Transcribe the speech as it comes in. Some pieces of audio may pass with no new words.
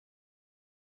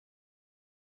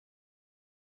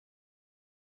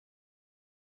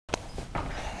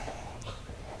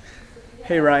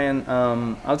Hey Ryan,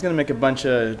 I was going to make a bunch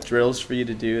of drills for you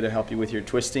to do to help you with your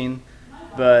twisting,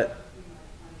 but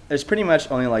there's pretty much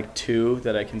only like two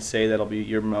that I can say that'll be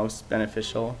your most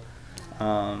beneficial.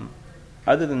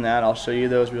 Other than that, I'll show you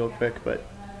those real quick, but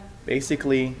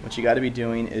basically what you got to be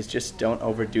doing is just don't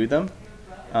overdo them.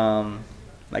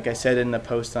 Like I said in the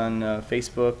post on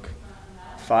Facebook,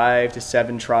 5 to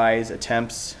 7 tries,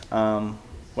 attempts,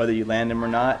 whether you land them or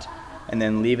not, and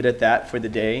then leave it at that for the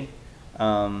day.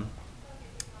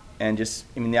 And just,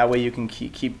 that way you can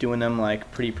keep doing them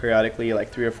like pretty periodically,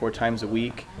 like 3 or 4 times a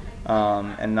week,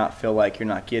 and not feel like you're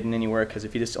not getting anywhere, because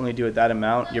if you just only do it that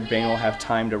amount, your brain will have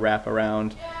time to wrap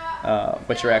around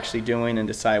what you're actually doing and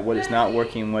decide what is not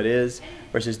working and what is,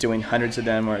 versus doing hundreds of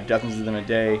them or dozens of them a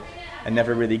day and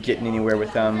never really getting anywhere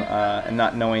with them, and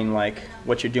not knowing like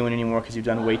what you're doing anymore because you've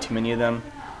done way too many of them.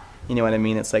 You know what I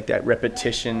mean? It's like that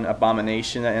repetition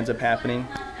abomination that ends up happening.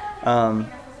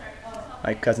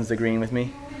 My cousin's agreeing with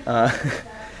me.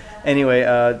 Anyway,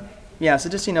 yeah, so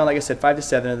just, like I said, 5 to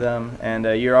 7 of them, and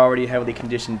you're already a heavily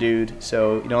conditioned dude,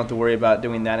 so you don't have to worry about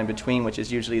doing that in between, which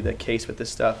is usually the case with this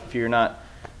stuff. If you're not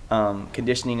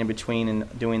conditioning in between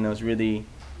and doing those really,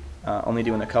 only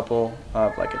doing a couple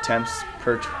of like attempts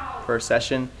per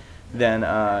session, then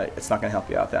it's not going to help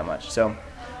you out that much. So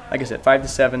like I said, 5 to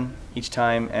 7 each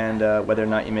time, and whether or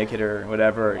not you make it or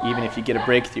whatever, or even if you get a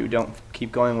breakthrough, don't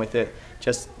keep going with it,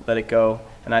 just let it go.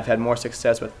 And I've had more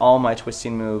success with all my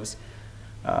twisting moves,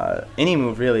 any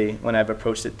move really, when I've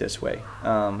approached it this way.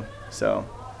 So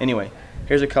anyway,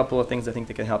 here's a couple of things I think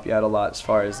that can help you out a lot as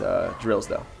far as drills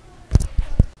though.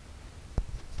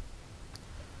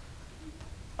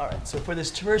 Alright, so for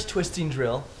this first twisting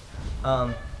drill,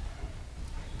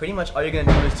 pretty much all you're going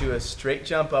to do is do a straight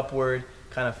jump upward,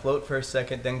 kind of float for a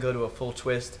second, then go to a full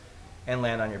twist and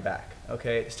land on your back.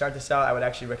 Okay, to start this out, I would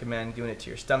actually recommend doing it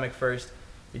to your stomach first.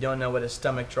 If you don't know what a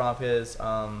stomach drop is,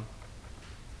 I'll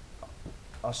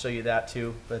show you that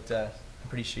too, but I'm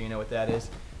pretty sure you know what that is.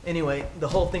 Anyway, the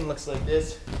whole thing looks like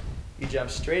this. You jump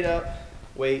straight up,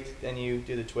 wait, then you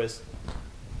do the twist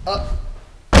up,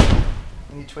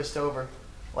 and you twist over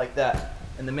like that.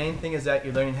 And the main thing is that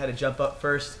you're learning how to jump up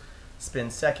first, spin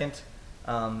second.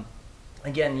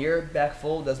 Again, your back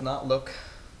full does not look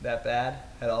that bad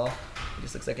at all. It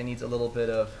just looks like it needs a little bit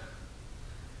of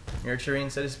nurturing,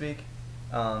 so to speak.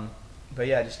 But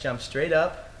yeah, just jump straight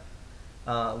up,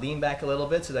 lean back a little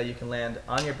bit so that you can land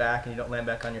on your back and you don't land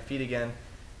back on your feet again.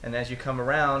 And as you come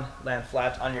around, land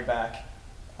flat on your back,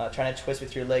 trying to twist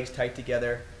with your legs tight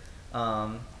together.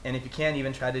 And if you can,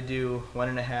 even try to do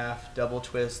 1.5 double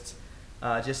twists,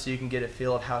 just so you can get a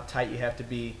feel of how tight you have to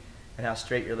be and how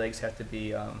straight your legs have to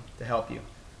be to help you.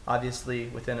 Obviously,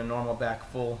 within a normal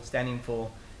back full, standing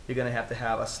full, you're going to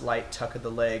have a slight tuck of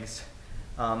the legs,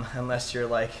 unless you're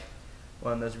like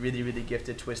one of those really, really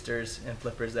gifted twisters and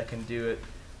flippers that can do it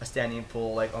a standing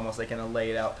full, like almost like in a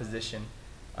laid out position.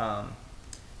 But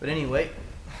anyway,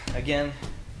 again,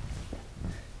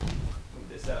 move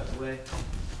this out of the way.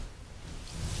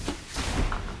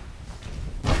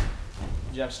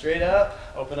 Jump straight up,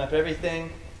 open up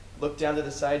everything, look down to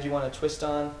the side you want to twist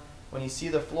on. When you see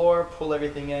the floor, pull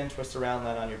everything in, twist around,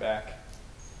 land on your back.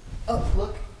 Up,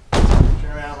 look,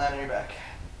 turn around, land on your back.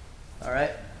 All right.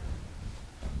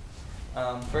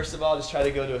 First of all, just try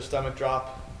to go to a stomach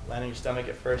drop. Land on your stomach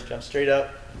at first, jump straight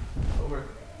up, over,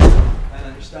 land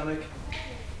on your stomach.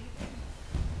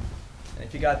 And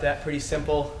if you got that pretty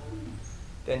simple,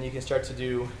 then you can start to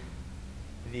do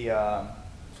the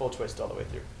full twist all the way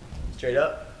through. Straight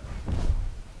up,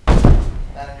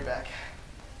 land on your back.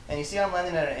 And you see I'm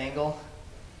landing at an angle.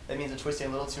 That means I'm twisting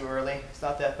a little too early. It's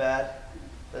not that bad.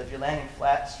 But if you're landing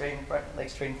flat, straight in front,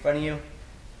 legs straight in front of you,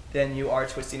 then you are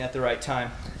twisting at the right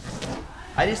time.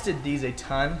 I just did these a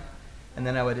ton, and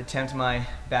then I would attempt my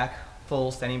back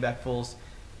fulls, standing back fulls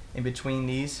in between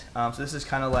these. So this is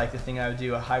kind of like the thing I would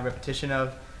do a high repetition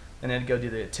of, and then go do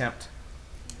the attempt.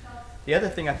 The other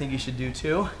thing I think you should do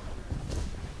too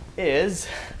is,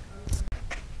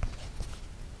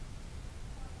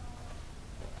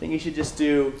 I think you should just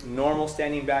do normal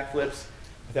standing back flips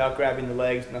without grabbing the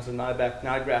legs. And also not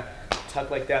a grab tuck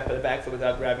like that, but a back flip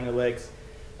without grabbing the legs.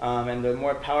 And the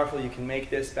more powerful you can make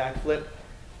this back flip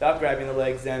without grabbing the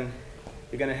legs, then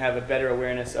you're going to have a better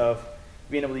awareness of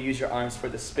being able to use your arms for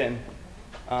the spin.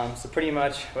 So pretty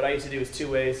much what I used to do is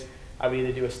 2 ways. I would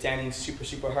either do a standing super,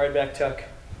 super hard back tuck.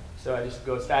 So I just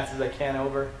go as fast as I can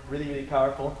over, really, really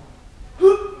powerful.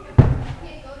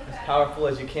 As powerful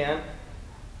as you can.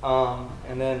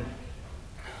 And then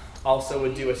also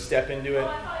would do a step into it,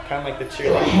 kind of like the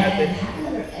cheerleading method.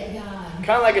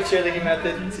 Kind of like a cheerleading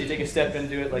method. So you take a step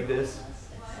into it like this.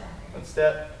 One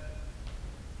step.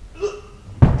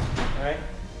 All right?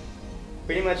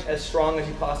 Pretty much as strong as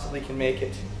you possibly can make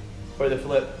it for the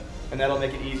flip, and that'll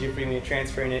make it easier for you when you're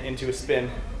transferring it into a spin.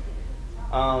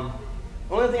 One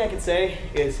other thing I can say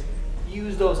is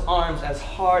use those arms as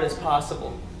hard as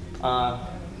possible.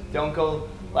 Don't go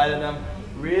light on them.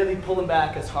 Really pull them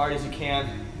back as hard as you can.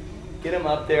 Get them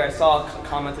up there. I saw a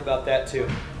comment about that too.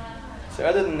 So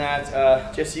other than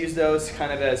that, just use those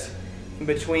kind of as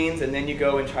in-betweens, and then you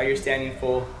go and try your standing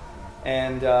full.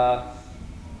 And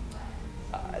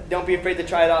don't be afraid to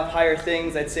try it off higher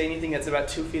things. I'd say anything that's about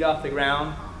 2 feet off the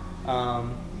ground.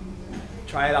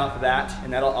 Try it off of that,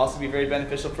 and that'll also be very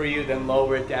beneficial for you. Then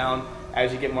lower it down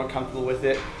as you get more comfortable with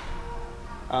it.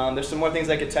 There's some more things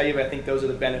I could tell you, but I think those are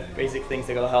the basic things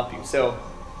that will help you. So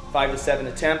 5 to 7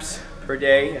 attempts per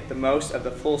day at the most of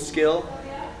the full skill.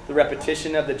 The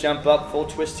repetition of the jump up, full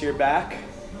twist to your back.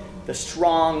 The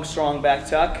strong, strong back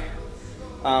tuck.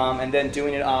 And then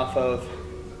doing it off of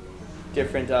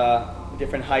different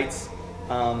heights.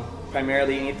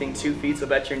 Primarily anything 2 feet, so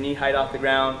about your knee height off the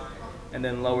ground. And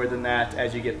then lower than that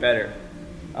as you get better.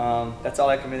 That's all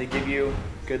I can really give you.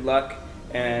 Good luck.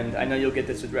 And I know you'll get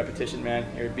this with repetition, man.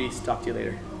 You're a beast. Talk to you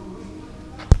later.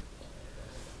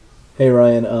 Hey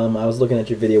Ryan, I was looking at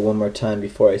your video one more time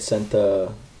before sending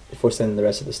the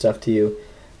rest of the stuff to you.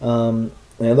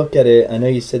 When I look at it, I know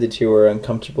you said that you were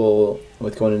uncomfortable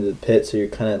with going into the pit, so you're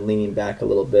kind of leaning back a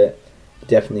little bit.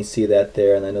 Definitely see that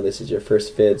there, and I know this is your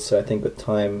first vid, so I think with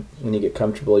time, when you get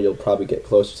comfortable, you'll probably get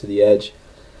closer to the edge.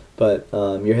 But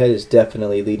your head is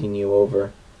definitely leading you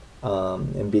over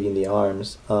and beating the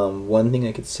arms. One thing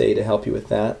I could say to help you with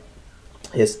that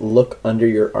is look under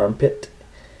your armpit.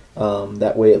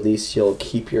 That way at least you'll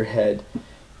keep your head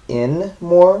in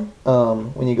more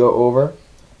when you go over,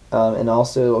 and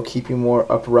also it'll keep you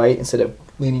more upright instead of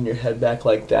leaning your head back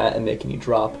like that and making you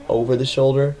drop over the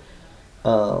shoulder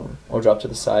or drop to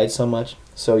the side so much.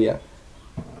 So yeah,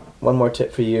 one more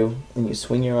tip for you: when you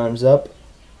swing your arms up,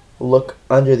 look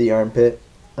under the armpit,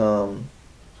 and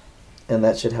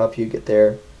that should help you get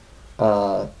there.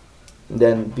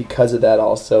 Then because of that,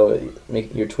 also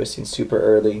making your twisting super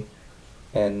early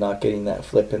and not getting that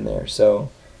flip in there. So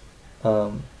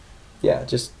yeah,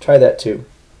 just try that too,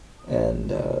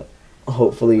 and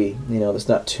hopefully there's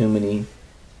not too many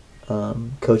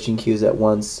coaching cues at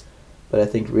once, but I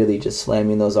think really just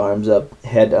slamming those arms up,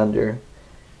 head under,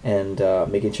 and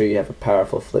making sure you have a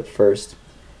powerful flip first,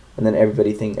 and then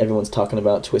everyone's talking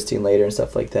about twisting later and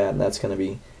stuff like that, and that's going to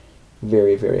be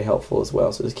very, very helpful as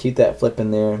well. So just keep that flip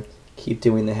in there, keep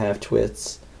doing the half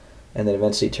twists, and then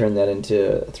eventually turn that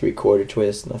into a 3/4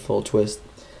 twist and a full twist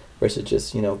versus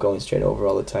just going straight over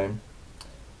all the time.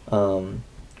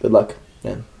 Good luck,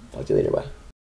 and talk to you later. Bye.